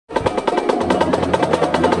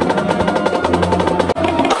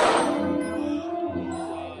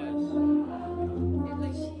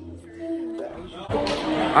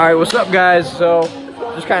Alright, what's up guys? So,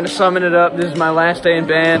 just kind of summing it up, this is my last day in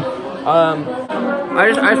band. I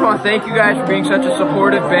just want to thank you guys for being such a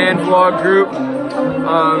supportive band vlog group. Guys,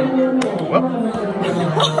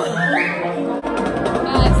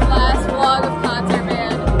 last vlog of Concert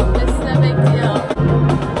Band. This is a big deal.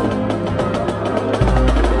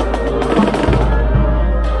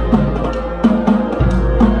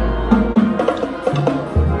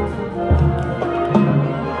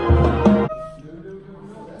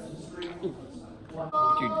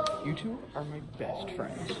 Dude, you two are my best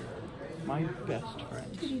friends. My best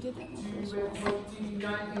friends. You did that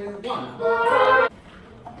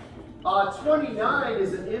one. 29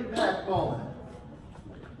 is an impact moment.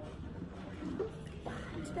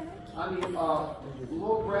 I mean,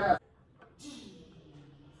 low grab.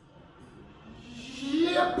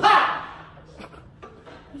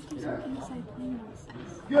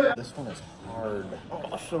 Good. This one is hard.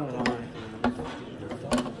 Oh, so hard.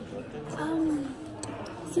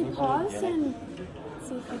 See, pause and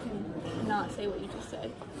see if I can not say what you just said.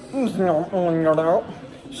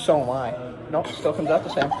 So am I. Nope, still comes out the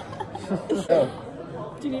same. So.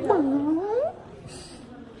 Do you need help?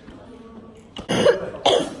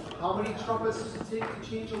 How many trumpets does it take to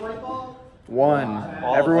change a light bulb? One.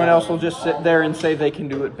 Everyone else will just sit there and say they can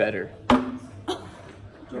do it better.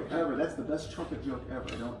 Joke ever. That's the best trumpet joke ever.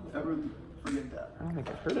 Don't ever forget that. I don't think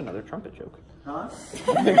I've heard another trumpet joke. Huh?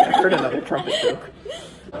 I don't think I've heard another trumpet joke.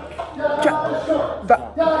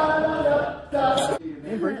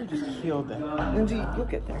 Hey, Brady just killed that. Lindsay, you'll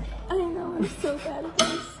get there. I know, I'm so bad at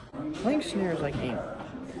this. Playing snare is like aim.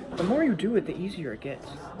 The more you do it, the easier it gets.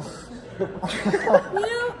 You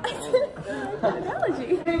know, I did an analogy.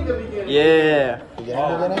 Yeah.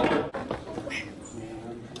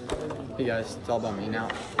 Hey guys, it's all about me now.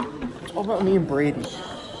 It's all about me and Brady.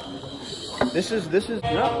 This is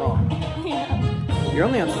not wrong. You're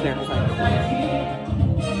only on snare because I'm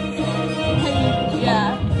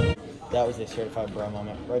Yeah. That was a certified bro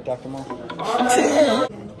moment, right, Dr. Moore?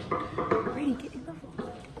 Brady, get your level.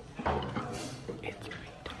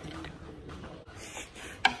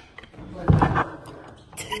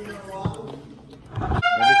 Maybe call.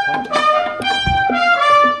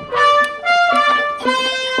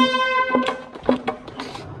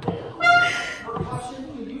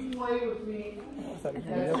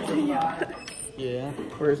 Yeah.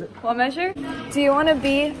 Where is it? What measure? Do you want to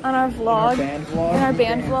be on our vlog? Band vlog? In our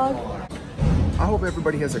band vlog? I hope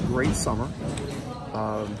everybody has a great summer.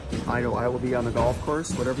 I know I will be on the golf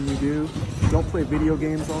course. Whatever you do, don't play video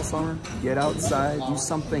games all summer. Get outside, do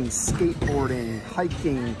something, skateboarding,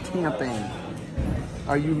 hiking, camping.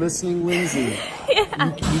 Are you listening, Lindsay?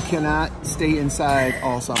 Yeah. You cannot stay inside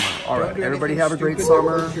all summer. All right, everybody have a great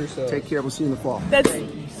summer. Take care. We'll see you in the fall. That's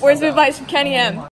words of advice from Kenny M.